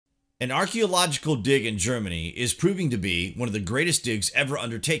An archaeological dig in Germany is proving to be one of the greatest digs ever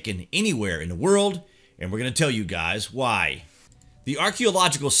undertaken anywhere in the world, and we're going to tell you guys why. The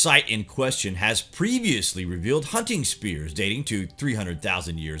archaeological site in question has previously revealed hunting spears dating to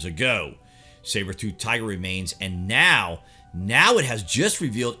 300,000 years ago, saber-toothed tiger remains, and now it has just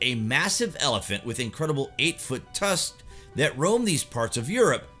revealed a massive elephant with incredible 8-foot tusks that roamed these parts of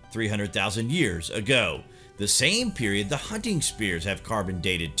Europe 300,000 years ago. The same period the hunting spears have carbon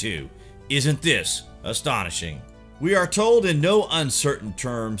dated to. Isn't this astonishing? We are told in no uncertain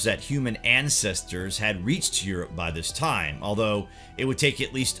terms that human ancestors had reached Europe by this time, although it would take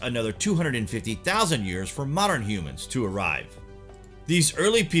at least another 250,000 years for modern humans to arrive. These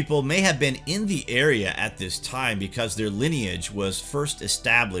early people may have been in the area at this time because their lineage was first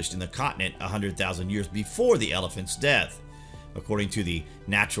established in the continent 100,000 years before the elephant's death, according to the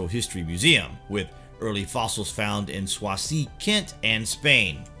Natural History Museum, with early fossils found in Soissy, Kent, and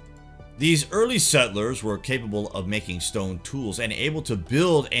Spain. These early settlers were capable of making stone tools and able to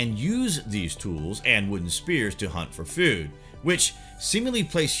build and use these tools and wooden spears to hunt for food, which seemingly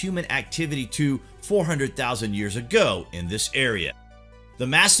placed human activity to 400,000 years ago in this area. The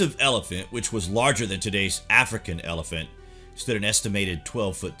massive elephant, which was larger than today's African elephant, stood an estimated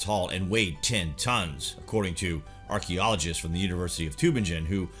 12 foot tall and weighed 10 tons, according to archaeologists from the University of Tübingen,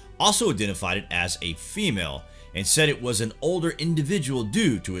 who also identified it as a female and said it was an older individual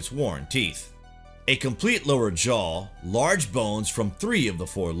due to its worn teeth. A complete lower jaw, large bones from 3 of the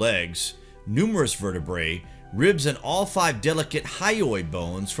 4 legs, numerous vertebrae, ribs, and all 5 delicate hyoid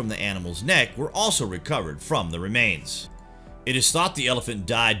bones from the animal's neck were also recovered from the remains. It is thought the elephant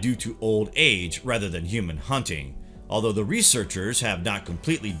died due to old age rather than human hunting, although the researchers have not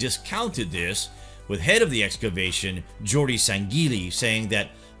completely discounted this, with head of the excavation, Jordi Sangili, saying that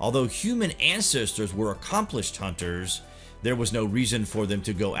although human ancestors were accomplished hunters, there was no reason for them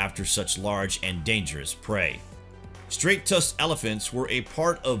to go after such large and dangerous prey. Straight-tusked elephants were a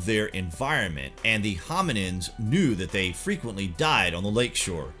part of their environment, and the hominins knew that they frequently died on the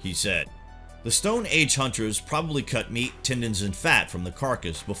lakeshore, he said. The Stone Age hunters probably cut meat, tendons, and fat from the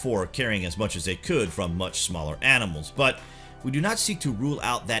carcass before carrying as much as they could from much smaller animals, but we do not seek to rule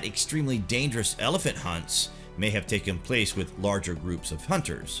out that extremely dangerous elephant hunts may have taken place with larger groups of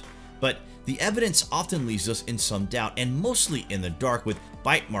hunters. But the evidence often leaves us in some doubt, and mostly in the dark, with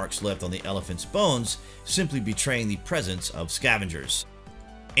bite marks left on the elephant's bones, simply betraying the presence of scavengers.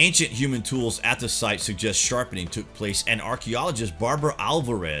 Ancient human tools at the site suggest sharpening took place, and archaeologist Barbara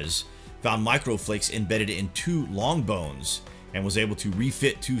Alvarez found microflakes embedded in 2 long bones and was able to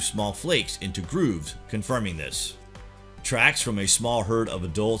refit 2 small flakes into grooves, confirming this. Tracks from a small herd of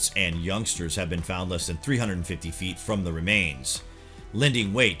adults and youngsters have been found less than 350 feet from the remains,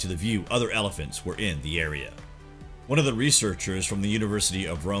 lending weight to the view other elephants were in the area. One of the researchers from the University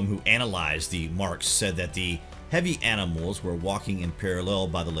of Rome who analyzed the marks said that the heavy animals were walking in parallel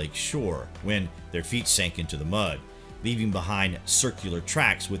by the lake shore when their feet sank into the mud, leaving behind circular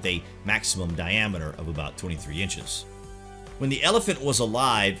tracks with a maximum diameter of about 23 inches. When the elephant was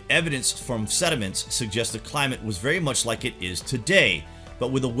alive, evidence from sediments suggests the climate was very much like it is today,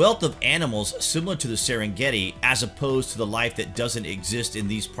 but with a wealth of animals similar to the Serengeti, as opposed to the life that doesn't exist in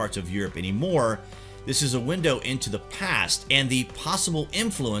these parts of Europe anymore. This is a window into the past and the possible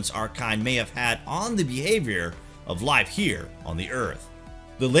influence our kind may have had on the behavior of life here on the Earth.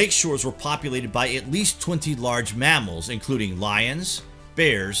 The lake shores were populated by at least 20 large mammals, including lions,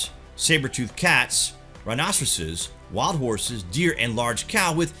 bears, saber-toothed cats, rhinoceroses, wild horses, deer, and large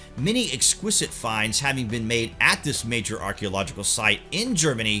cow, with many exquisite finds having been made at this major archaeological site in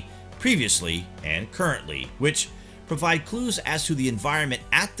Germany previously and currently, which provide clues as to the environment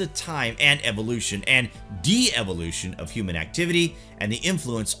at the time and evolution and de-evolution of human activity and the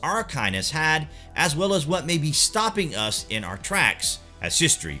influence our kind has had, as well as what may be stopping us in our tracks as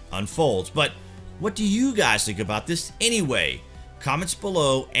history unfolds. But what do you guys think about this anyway? Comments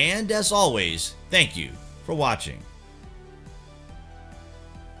below, and as always, thank you for watching.